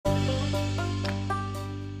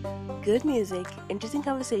good music, interesting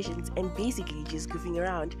conversations, and basically just goofing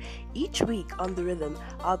around. Each week on The Rhythm,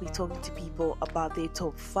 I'll be talking to people about their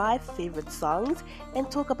top 5 favorite songs and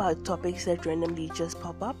talk about topics that randomly just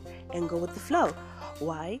pop up and go with the flow.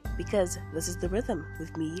 Why? Because this is The Rhythm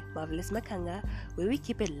with me, Marvelous Makanga, where we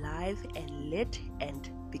keep it live and lit, and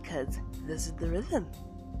because this is The Rhythm.